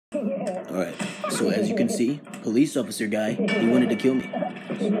Alright, so as you can see, police officer guy, he wanted to kill me.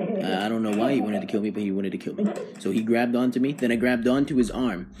 I don't know why he wanted to kill me, but he wanted to kill me. So he grabbed onto me, then I grabbed onto his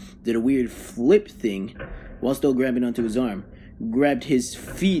arm, did a weird flip thing while still grabbing onto his arm, grabbed his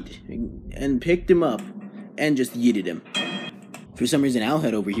feet and picked him up and just yeeted him. For some reason,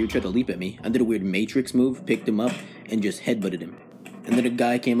 Owlhead over here tried to leap at me. I did a weird Matrix move, picked him up, and just headbutted him. And then a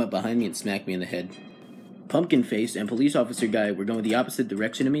guy came up behind me and smacked me in the head. Pumpkin Face and police officer guy were going the opposite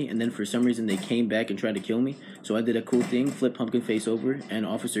direction of me, and then for some reason they came back and tried to kill me. So I did a cool thing, flipped Pumpkin Face over, and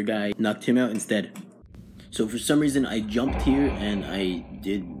officer guy knocked him out instead. So for some reason I jumped here, and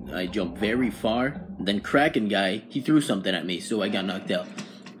I jumped very far. Then Kraken guy, he threw something at me, so I got knocked out.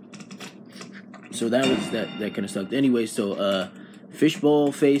 So that kind of sucked. Anyway, so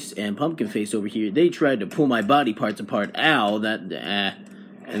Fishbowl Face and Pumpkin Face over here, they tried to pull my body parts apart. Ow, and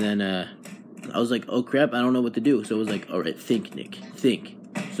then I was like, oh crap, I don't know what to do. So I was like, alright, think, Nick, think.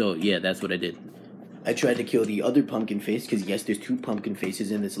 So yeah, that's what I did. I tried to kill the other Pumpkin Face, because yes, there's two Pumpkin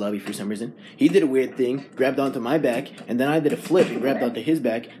Faces in this lobby for some reason. He did a weird thing, grabbed onto my back, and then I did a flip and grabbed onto his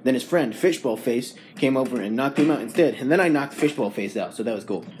back. Then his friend, Fishbowl Face, came over and knocked him out instead. And then I knocked Fishbowl Face out, so that was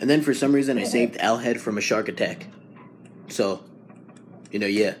cool. And then for some reason, I saved Owlhead from a shark attack. So,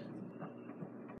 yeah.